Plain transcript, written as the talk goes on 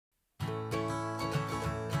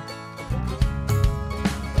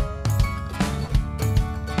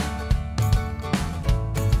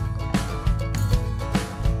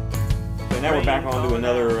So now we're back on to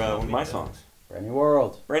another one of my songs. Brand New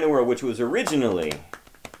World. Brand New World, which was originally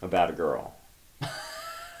about a girl.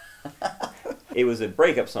 It was a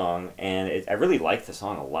breakup song, and I really liked the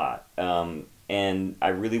song a lot. And I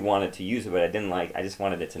really wanted to use it, but I just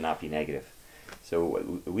wanted it to not be negative.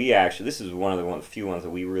 So we actually, this is one of the few ones that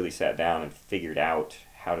we really sat down and figured out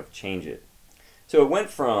how to change it. So it went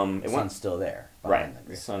from... The sun's still there. Right,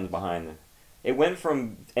 the sun's behind the... It went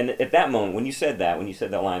from... And at that moment, when you said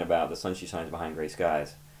that line about the sun she shines behind gray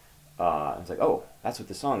skies, I was like, oh, that's what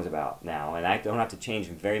the song's about now. And I don't have to change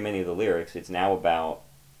very many of the lyrics. It's now about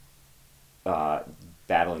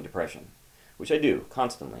battling depression, which I do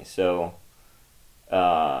constantly. So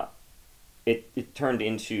it turned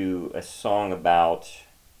into a song about,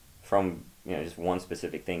 from just one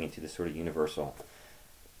specific thing into this sort of universal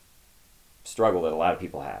struggle that a lot of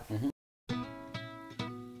people have. Mm-hmm.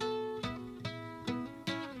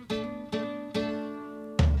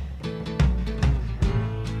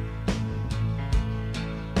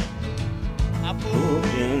 I pulled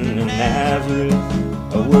in Nazareth,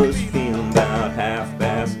 I was feeling about half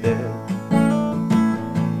past dead.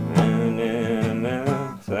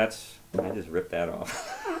 So that's, I just ripped that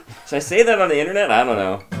off. Should I say that on the internet? I don't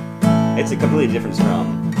know. It's a completely different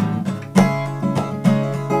strum.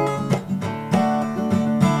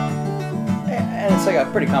 And it's like a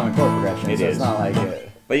pretty common chord progression. It so is. It's not like...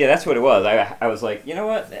 But yeah, that's what it was. I was like, you know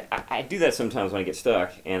what? I do that sometimes when I get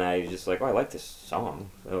stuck, and I just like, oh, I like this song.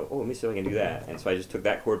 Oh, let me see if I can do that. And so I just took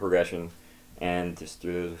that chord progression and just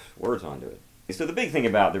threw words onto it. So the big thing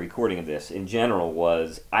about the recording of this, in general,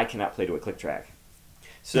 was I cannot play to a click track.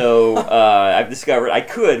 So I've discovered I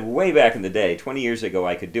could, way back in the day, 20 years ago,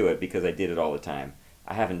 I could do it because I did it all the time.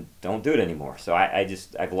 Don't do it anymore. So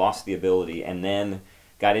I've lost the ability, and then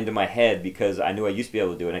got into my head because I knew I used to be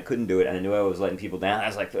able to do it and I couldn't do it, and I knew I was letting people down. I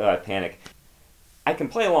was like, I panic. I can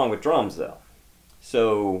play along with drums though.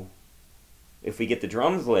 So if we get the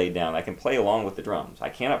drums laid down, I can play along with the drums. I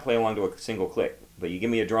cannot play along to a single click, but you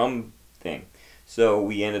give me a drum thing. So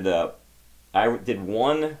we ended up, I could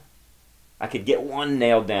get one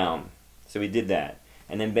nailed down. So we did that.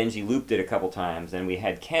 And then Benji looped it a couple times, and we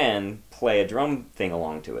had Ken play a drum thing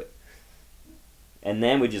along to it. And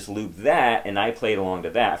then we just looped that, and I played along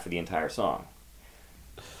to that for the entire song.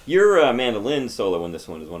 Your mandolin solo in this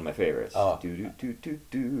one is one of my favorites. Oh. Do do do do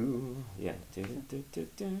do. Yeah. Do, do, do,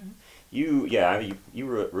 do. You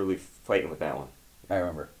were really fighting with that one. I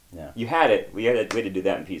remember. Yeah. You had it. We had to do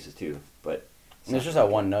that in pieces too, but. And there's just that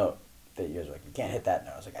one note that you guys were like, you can't hit that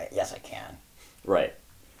note. I was like, yes, I can. Right.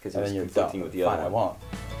 Because it was conflicting with the other one. Fine, I won't.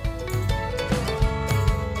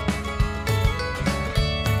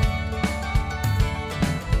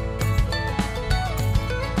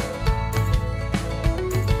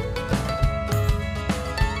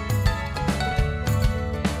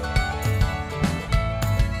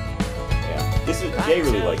 Jay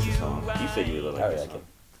really likes the song. You said you really like the song.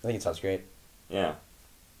 I think it sounds great. Yeah.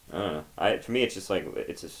 I don't know. For me, it's just like,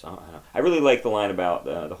 it's a song. I don't know. I really like the line about,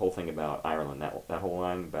 the whole thing about Ireland. That whole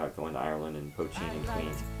line about going to Ireland and poaching and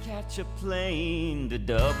Queens. Catch a plane to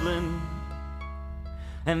Dublin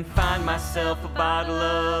and find myself a bottle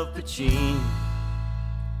of poachine.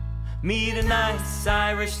 Meet a nice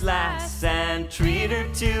Irish lass and treat her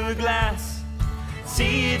to a glass.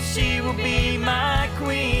 See if she will be my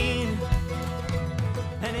queen.